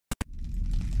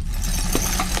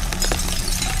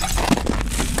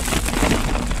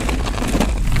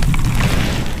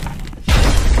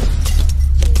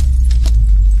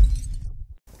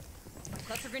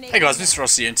guys,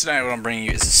 MrBrutalFrosty, and today what I'm bringing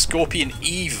you is a Scorpion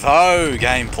Evo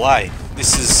gameplay.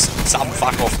 This is some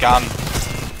fuck-off gun,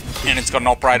 and it's got an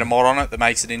operator mod on it that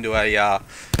makes it into a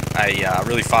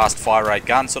really fast fire rate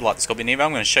gun, sort of like the Scorpion Evo. I'm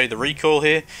going to show you the recoil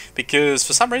here, because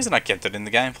for some reason I kept it in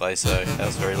the gameplay, so that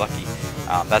was very lucky.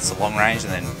 That's the long range,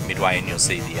 and then midway in you'll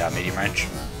see the medium range.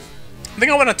 I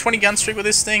think I went a 20 gun streak with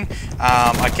this thing.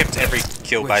 I kept every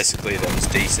kill basically that was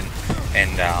decent,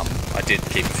 and I did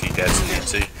keep a few deaths in there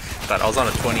too. But I was on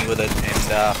a 20 with it,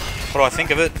 and what do I think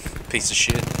of it? Piece of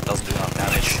shit. Doesn't do enough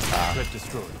damage.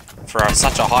 For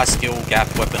such a high skill gap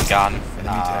weapon gun,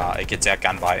 it gets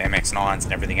outgunned by MX9s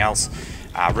and everything else.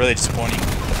 Really disappointing.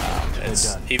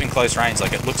 It's even close range.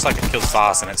 Like, it looks like it kills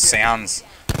fast, and it sounds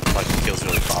like it kills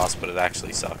really fast, but it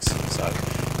actually sucks. So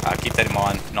keep that in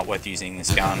mind. Not worth using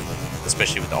this gun,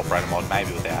 especially with the operator mod.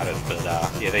 Maybe without it, but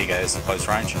yeah, there you go. There's the close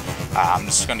range. I'm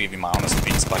just going to give you my honest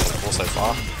opinions about Bo4 so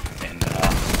far, and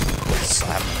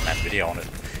I haven't made a video on it.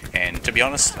 And to be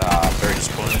honest, very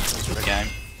disappointed with the game.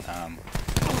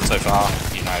 So far,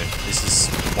 you know, this is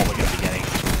what we're going to be getting.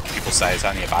 People say it's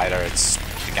only a beta.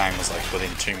 The game was like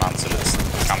within 2 months of it's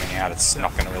coming out. It's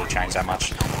not going to really change that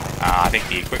much. I think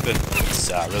the equipment is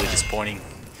really disappointing.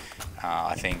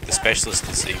 I think the specialist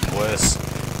is even worse.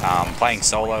 Playing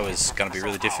solo is going to be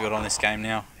really difficult on this game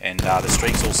now, and the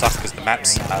streaks all suck because the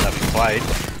maps that we played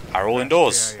are all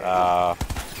indoors. Don't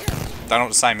know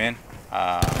what to say, man.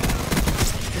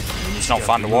 It's not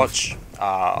fun to watch.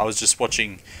 I was just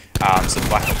watching some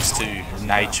Black Ops 2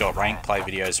 nade shot rank play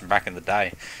videos from back in the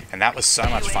day, and that was so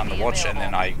much fun to watch, and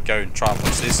then I go and try and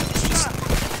watch this, and it's just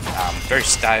very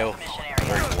stale,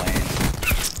 very bland.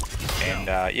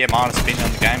 And yeah, my honest opinion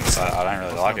on the game is I don't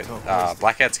really like it.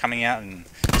 Blackout's coming out in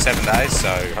 7 days, so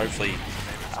hopefully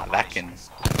that can,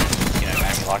 you know,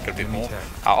 make me like it a bit more.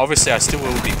 Obviously I still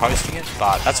will be posting it,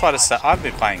 but that's why I haven't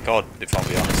been playing COD, if I'll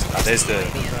be honest. There's the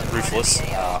Ruthless.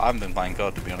 I haven't been playing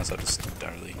COD, to be honest. I just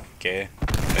don't really care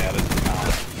about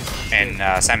it.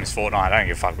 And same as Fortnite. I don't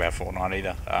give a fuck about Fortnite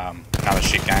either. Another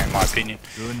shit game in my opinion.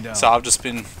 So I've just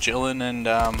been chilling and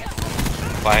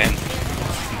playing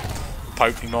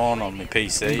Pokemon on my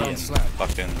PC and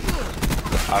fucking,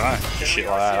 I don't know, shit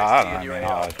like that. I don't know, man.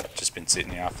 I've just been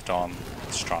sitting here half the time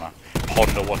just trying to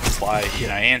ponder what to play. You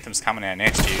know, Anthem's coming out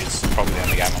next year. It's probably the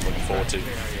only game I'm looking forward to.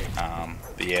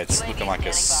 But yeah, it's looking like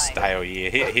a stale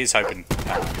year. Here's hoping the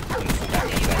full game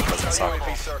comes out, doesn't suck.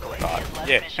 But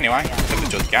yeah, anyway, hope you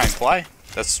enjoyed the gameplay.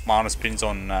 That's my honest opinions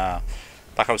on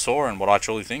Black Ops 4 and what I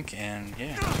truly think. And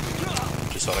yeah,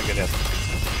 just thought I'd get out.